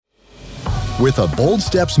With a Bold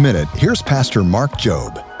Steps Minute, here's Pastor Mark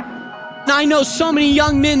Jobe. I know so many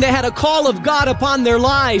young men that had a call of God upon their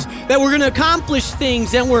lives, that were going to accomplish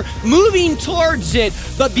things and were moving towards it,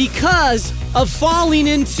 but because of falling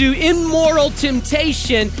into immoral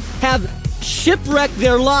temptation, have shipwrecked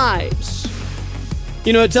their lives.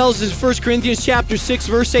 You know, it tells us in 1 Corinthians chapter 6,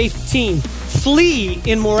 verse 18, flee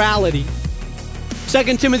immorality. 2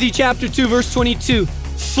 Timothy chapter 2, verse 22,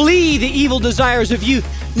 flee the evil desires of youth.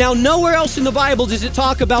 Now, nowhere else in the Bible does it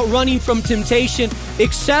talk about running from temptation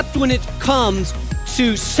except when it comes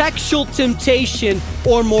to sexual temptation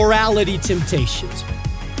or morality temptations.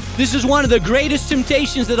 This is one of the greatest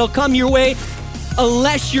temptations that'll come your way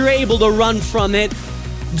unless you're able to run from it.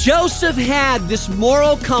 Joseph had this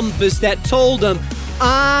moral compass that told him,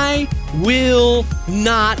 I will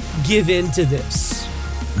not give in to this.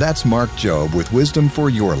 That's Mark Jobe with wisdom for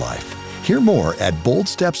your life. Hear more at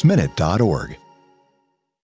boldstepsminute.org.